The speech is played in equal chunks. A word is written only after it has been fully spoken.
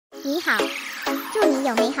你好，祝你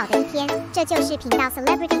有美好的一天。这就是频道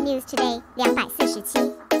Celebrity News Today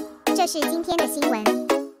 247，这是今天的新闻。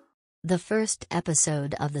The first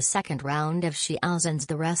episode of the second round of Xiao Zhan's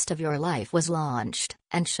The Rest of Your Life was launched,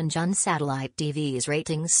 and Shenzhen Satellite TV's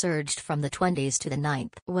ratings surged from the 20s to the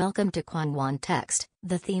 9th. Welcome to Kwangwon Text.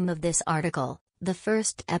 The theme of this article: the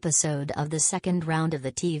first episode of the second round of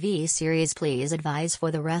the TV series Please Advise for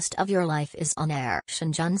the Rest of Your Life is on air.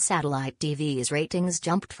 Shenzhen Satellite TV's ratings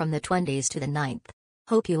jumped from the 20s to the 9th.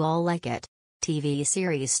 Hope you all like it. TV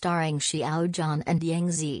series starring Xiao Zhan and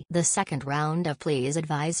Yang Zi. The second round of Please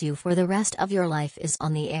Advise You for the Rest of Your Life is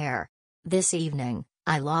on the air. This evening,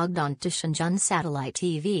 I logged on to Shenzhen Satellite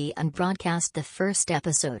TV and broadcast the first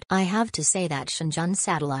episode. I have to say that Shenzhen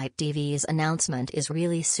Satellite TV's announcement is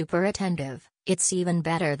really super attentive. It's even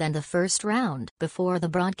better than the first round. Before the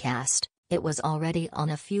broadcast, it was already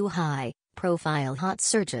on a few high-profile hot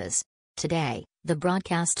searches. Today, the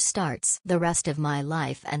broadcast starts. The Rest of My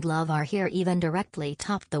Life and Love Are Here even directly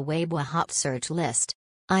topped the Weibo hot search list.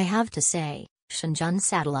 I have to say, Shenzhen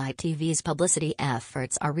Satellite TV's publicity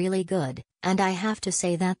efforts are really good, and I have to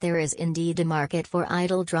say that there is indeed a market for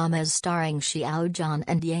idol dramas starring Xiao Zhan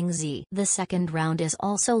and Yang Zi. The second round is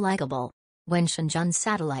also likable. When Shenzhen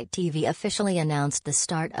Satellite TV officially announced the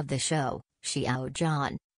start of the show, Xiao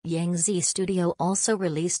Zhan, Yang Zi Studio also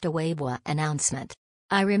released a Weibo announcement.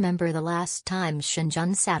 I remember the last time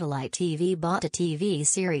Shenzhen Satellite TV bought a TV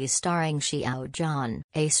series starring Xiao Zhan.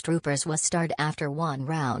 Ace Troopers was starred after one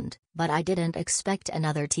round, but I didn't expect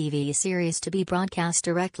another TV series to be broadcast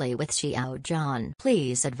directly with Xiao Zhan.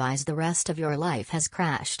 Please Advise The Rest of Your Life has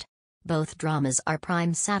crashed. Both dramas are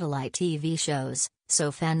prime satellite TV shows, so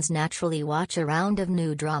fans naturally watch a round of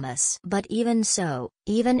new dramas. But even so,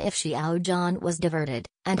 even if Xiao Zhan was diverted,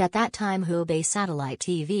 and at that time Hubei Satellite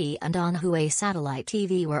TV and Anhui Satellite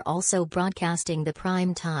TV were also broadcasting the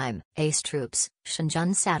prime time Ace Troops,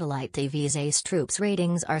 Shenzhen Satellite TV's Ace Troops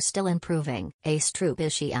ratings are still improving. Ace Troop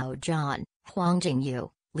is Xiao Zhan, Huang Jingyu,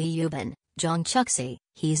 Li Yubin, Zhang Chuxi,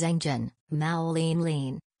 He Zhengjin, Mao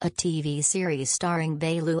Lin, a TV series starring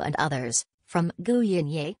Bai Lu and others, from Gu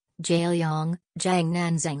Yinye, Jia Yang, Zhang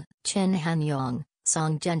Nanzing, Qin Hanyong,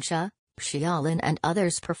 Song Zhensha, Xiaolin and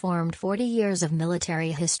others performed 40 years of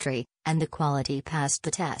military history, and the quality passed the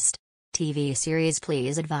test. TV series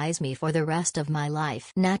Please Advise Me for the Rest of My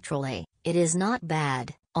Life. Naturally, it is not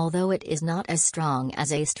bad, although it is not as strong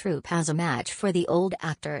as Ace Troop as a match for the old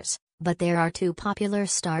actors, but there are two popular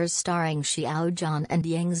stars starring Xiao Zhan and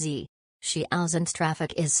Yang Zi. Xiao Zhan's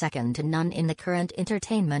traffic is second to none in the current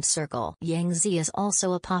entertainment circle. Yang Zi is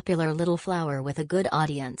also a popular little flower with a good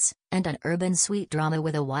audience, and an urban sweet drama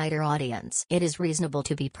with a wider audience. It is reasonable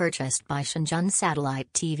to be purchased by Shenzhen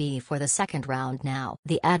Satellite TV for the second round now.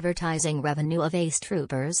 The advertising revenue of Ace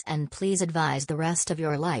Troopers and Please Advise The Rest of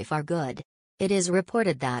Your Life are good. It is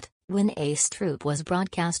reported that, when Ace Troop was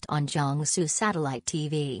broadcast on Jiangsu Satellite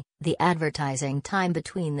TV, the advertising time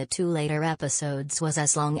between the two later episodes was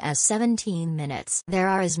as long as 17 minutes. There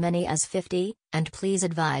are as many as 50, and Please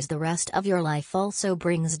Advise The Rest of Your Life also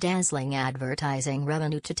brings dazzling advertising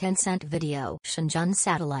revenue to Tencent Video. Shenzhen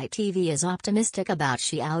Satellite TV is optimistic about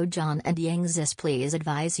Xiao Zhan and Yang Zi's Please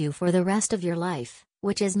Advise You for the Rest of Your Life,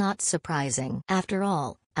 which is not surprising. After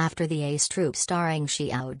all, after the Ace Troop starring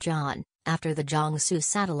Xiao Zhan, after the Jiangsu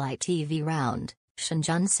Satellite TV round,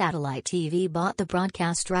 Shenzhen Satellite TV bought the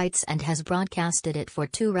broadcast rights and has broadcasted it for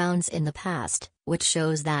 2 rounds in the past, which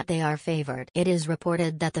shows that they are favored. It is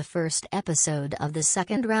reported that the first episode of the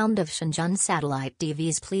second round of Shenzhen Satellite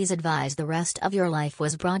TV's Please Advise The Rest of Your Life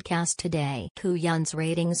was broadcast today. Kuyun's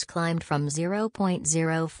ratings climbed from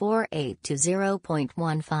 0.048 to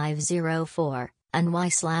 0.1504. And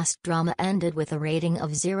Weiss' last drama ended with a rating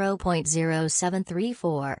of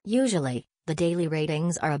 0.0734. Usually, the daily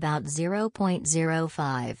ratings are about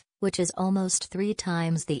 0.05, which is almost 3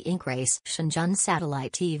 times the increase. Shenzhen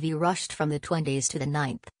Satellite TV rushed from the 20s to the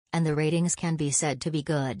 9th, and the ratings can be said to be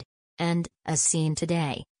good. And, as seen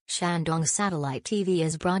today, Shandong Satellite TV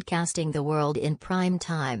is broadcasting the world in prime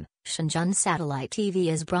time. Shenzhen Satellite TV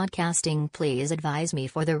is broadcasting Please Advise Me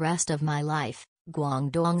for the Rest of My Life.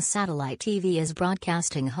 Guangdong Satellite TV is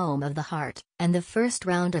broadcasting Home of the Heart, and the first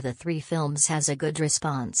round of the 3 films has a good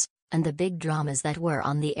response, and the big dramas that were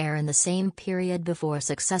on the air in the same period before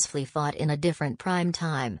successfully fought in a different prime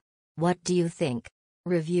time. What do you think?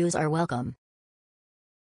 Reviews are welcome.